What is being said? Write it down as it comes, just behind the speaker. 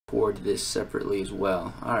board this separately as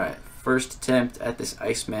well. Alright, first attempt at this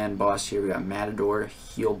Iceman boss here. We got Matador,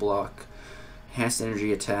 heal block, enhanced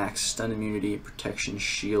energy attacks, stun immunity, protection,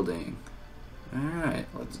 shielding. Alright,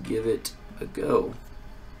 let's give it a go.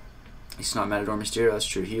 He's not Matador Mysterio, that's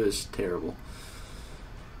true, he was terrible.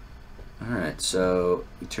 Alright, so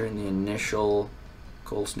we turn the initial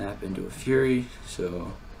Cold Snap into a Fury,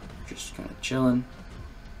 so just kind of chilling.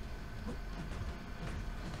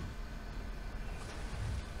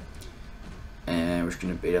 And we're just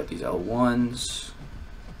going to bait out these L1s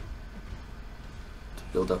to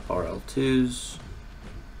build up our L2s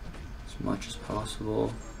as much as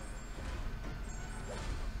possible.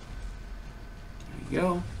 There we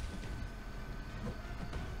go.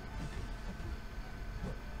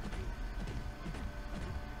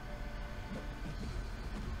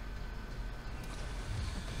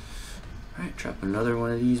 Alright, drop another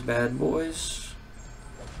one of these bad boys.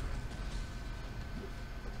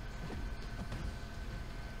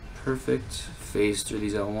 Perfect. Phase through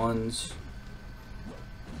these L1s.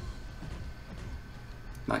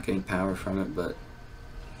 Not getting power from it, but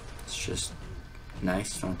it's just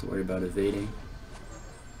nice. Don't have to worry about evading.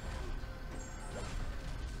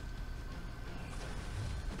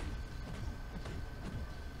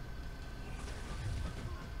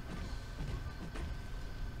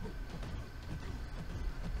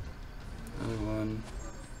 Another one.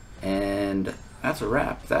 And that's a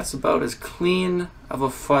wrap. That's about as clean of a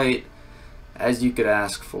fight as you could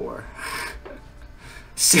ask for.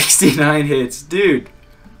 69 hits, dude.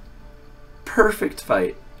 Perfect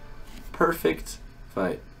fight. Perfect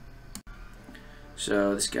fight.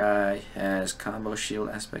 So this guy has combo shield,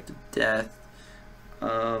 aspect of death,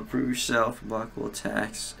 prove yourself, blockable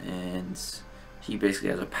attacks, and he basically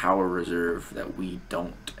has a power reserve that we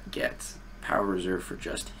don't get. Power reserve for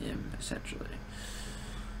just him, essentially.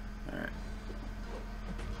 Alright.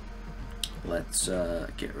 Let's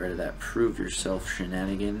get rid of that prove yourself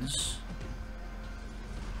shenanigans.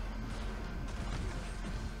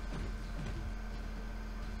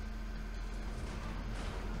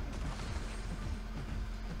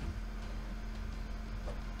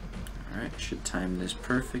 Alright, should time this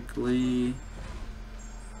perfectly.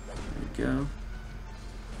 There we go.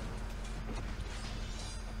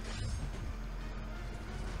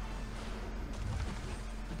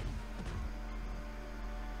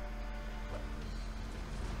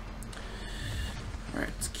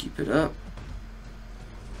 Keep it up.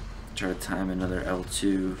 Try to time another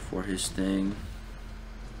L2 for his thing.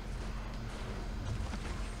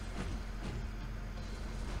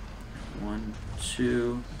 One,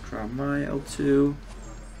 two, drop my L2.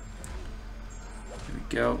 There we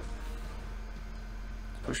go.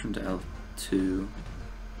 Push him to L2.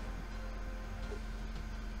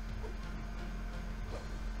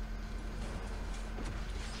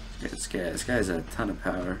 This guy has a ton of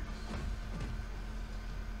power.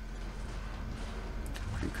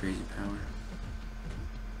 Crazy power.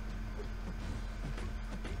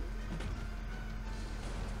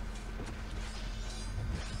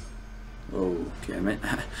 Okay,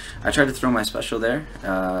 I tried to throw my special there.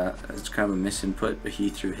 It's kind of a misinput, but he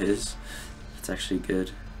threw his. That's actually good.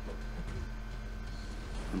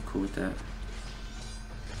 I'm cool with that.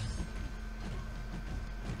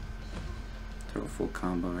 Throw a full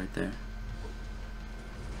combo right there.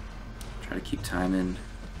 Try to keep timing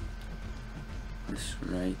this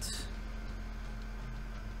right.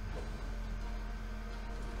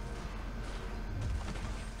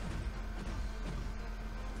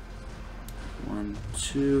 One,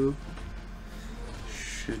 two.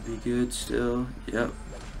 Should be good still. Yep.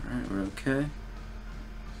 Alright, we're okay.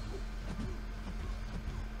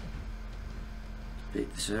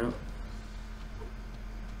 Bait this out.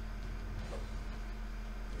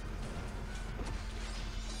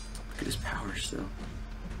 Look at his power still.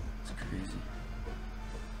 It's crazy.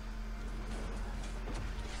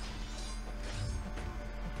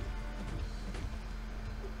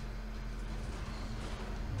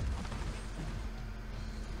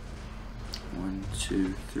 One,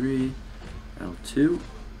 two, three. L2. There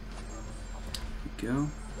we go.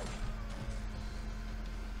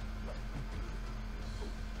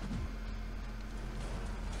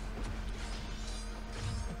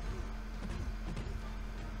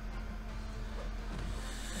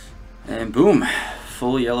 And boom,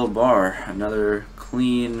 full yellow bar. Another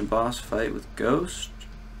clean boss fight with Ghost.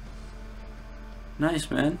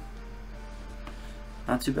 Nice, man.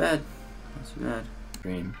 Not too bad. Not too bad.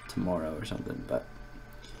 Stream tomorrow or something, but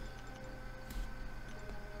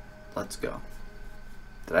let's go.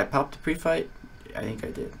 Did I pop the pre-fight? I think I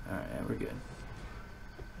did. Alright, yeah, we're good.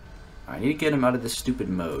 I need to get him out of this stupid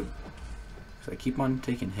mode. Because I keep on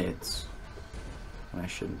taking hits when I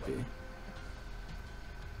shouldn't be.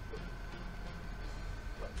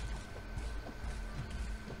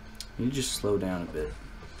 You need to just slow down a bit.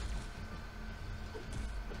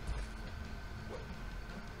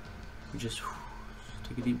 Just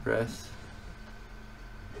take a deep breath.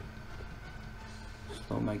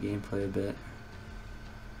 Slow my gameplay a bit.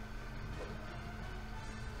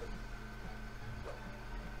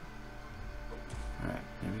 Alright,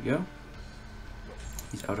 there we go.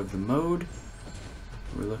 He's out of the mode.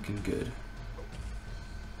 We're looking good.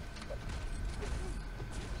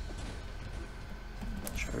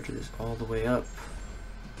 Charge this all the way up.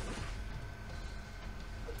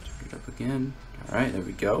 Charge it up again. Alright, there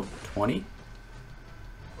we go. 20.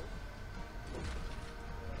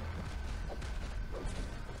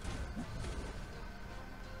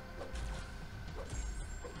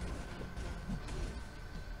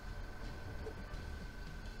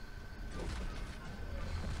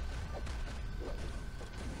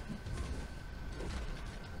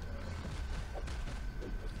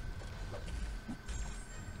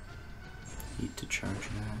 Need to charge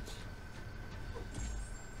that.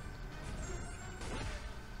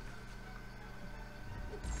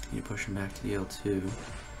 You push him back to the L2. There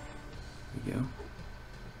we go.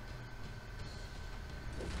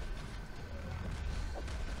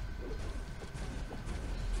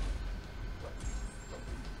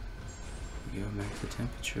 There we go, max the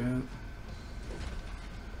temperature out.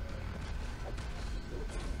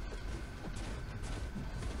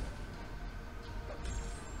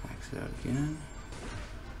 Max it out again.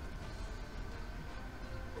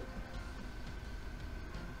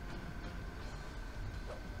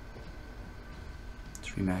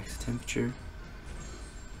 Max temperature.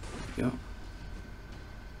 There we go.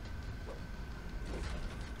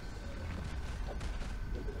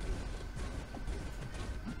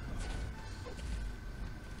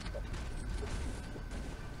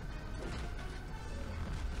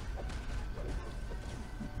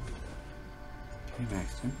 Okay,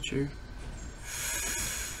 max temperature.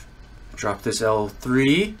 Drop this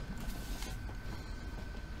L3.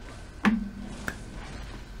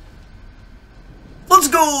 Let's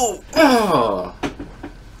go! Oh,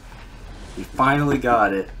 we finally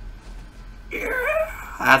got it. Yeah,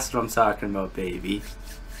 that's what I'm talking about, baby.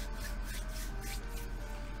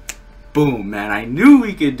 Boom, man. I knew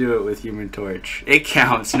we could do it with Human Torch. It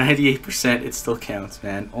counts. 98%. It still counts,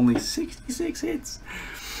 man. Only 66 hits.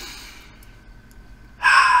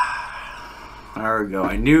 There we go.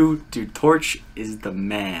 I knew, dude, Torch is the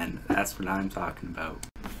man. That's what I'm talking about.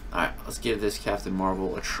 Alright, let's give this Captain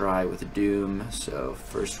Marvel a try with Doom. So,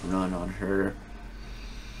 first run on her.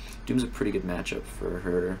 Doom's a pretty good matchup for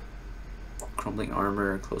her. Crumbling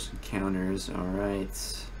armor, close encounters. Alright.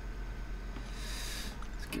 Let's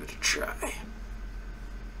give it a try.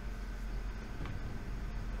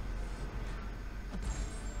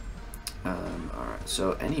 Alright,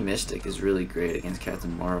 so any Mystic is really great against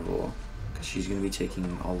Captain Marvel, because she's going to be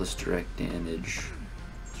taking all this direct damage.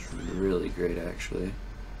 It's really great, actually.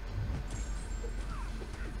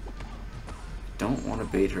 Don't want to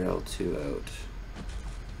bait her L2 out.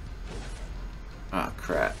 Ah,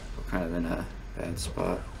 crap. We're kind of in a bad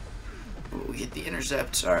spot. Ooh, we hit the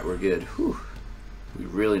intercept. Alright, we're good. Whew. We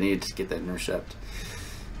really need to get that intercept.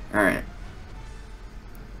 Alright.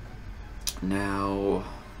 Now,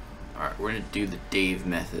 alright, we're going to do the Dave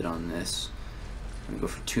method on this. I'm going to go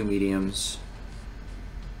for 2 mediums.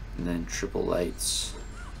 And then triple lights.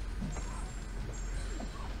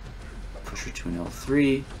 Push her to an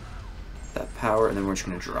L3. That power, and then we're just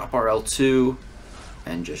going to drop our L2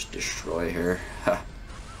 and just destroy her.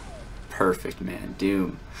 Perfect, man.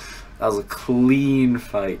 Doom. That was a clean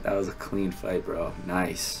fight. That was a clean fight, bro.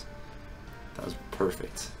 Nice. That was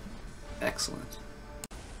perfect. Excellent.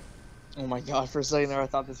 Oh my god, for a second there I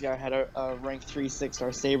thought this guy had a rank 3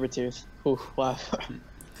 6-star Sabretooth. Ooh, wow.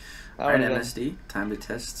 Alright, MSD. Time to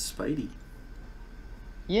test Spidey.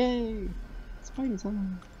 Yay! Spidey's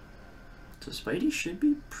on. So Spidey should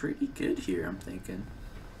be pretty good here, I'm thinking.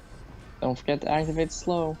 Don't forget to activate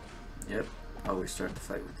slow. Yep. Always start the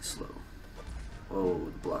fight with the slow. Oh,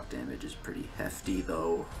 the block damage is pretty hefty,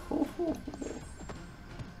 though. But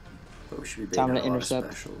we should be baiting a lot of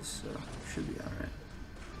specials, so should be alright.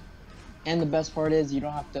 And the best part is you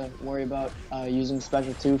don't have to worry about using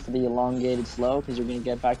special 2 for the elongated slow, because you're going to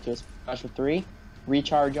get back to a special 3.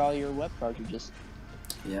 Recharge all your web cartridges.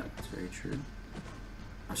 Yeah, that's very true.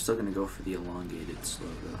 I'm still going to go for the elongated slow,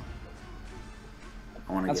 though.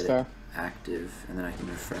 I want to get it active, and then I can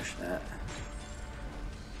refresh that.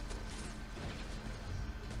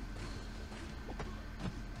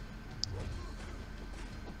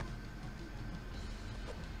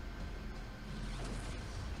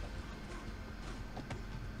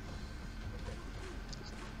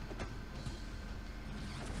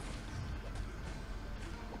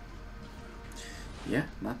 Yeah,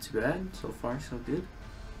 not too bad. So far, so good.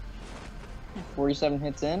 47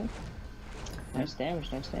 hits in. Nice damage,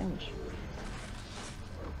 nice damage.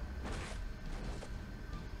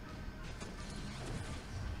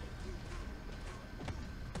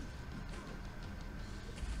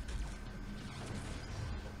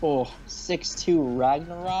 Oh, 6-2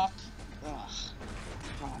 Ragnarok. Ugh.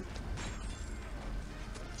 God.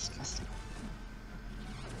 Disgusting.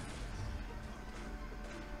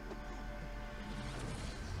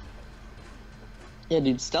 Yeah,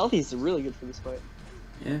 dude, Stealthy's really good for this fight.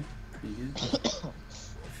 Yeah, pretty good.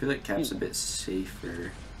 I feel like Cap's a bit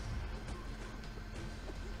safer.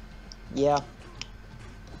 Yeah.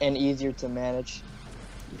 And easier to manage.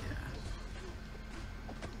 Yeah.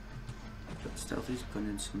 But Stealthy's putting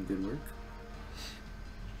in some good work.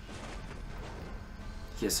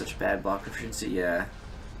 He has such bad block efficiency, yeah.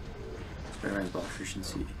 Spider-Man's block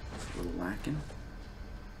efficiency is a little lacking.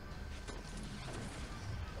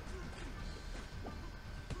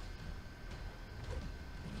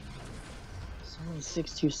 So many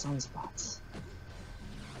 6-2 sunspots.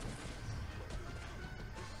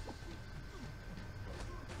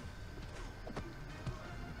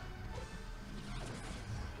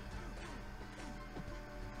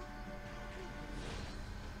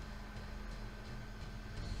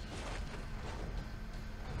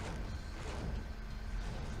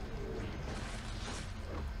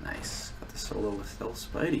 Nice. Got the solo with Stealth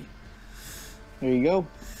Spidey. There you go.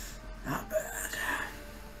 Not bad.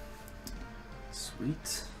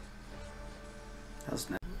 Sweet. That was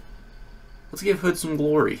nice. Let's give Hood some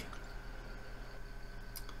glory.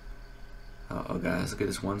 Oh guys, look at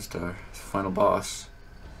this 1-star. It's the final boss.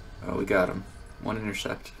 Oh, we got him. 1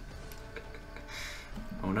 intercept.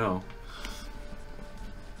 Oh no.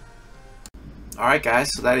 Alright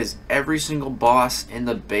guys, so that is every single boss in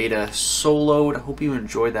the beta soloed. I hope you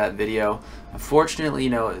enjoyed that video. Unfortunately, you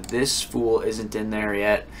know, this fool isn't in there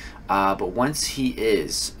yet. But once he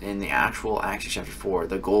is in the actual Action Chapter 4,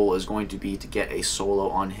 the goal is going to be to get a solo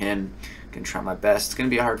on him. I'm going to try my best. It's going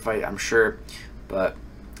to be a hard fight, I'm sure. But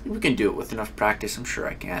we can do it with enough practice. I'm sure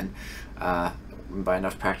I can. By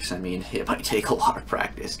enough practice, I mean it might take a lot of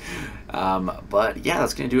practice. But yeah,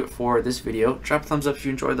 that's going to do it for this video. Drop a thumbs up if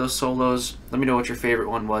you enjoyed those solos. Let me know what your favorite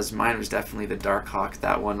one was. Mine was definitely the Darkhawk.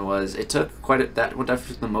 That one was, it took that one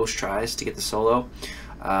definitely took the most tries to get the solo.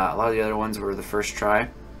 A lot of the other ones were the first try.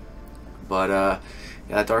 But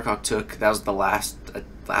yeah, that Darkhawk that was the last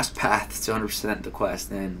path to 100% the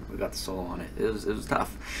quest, and we got the solo on it. It was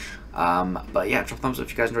tough. But yeah, drop a thumbs up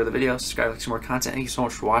if you guys enjoyed the video. Subscribe, like some more content. Thank you so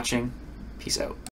much for watching. Peace out.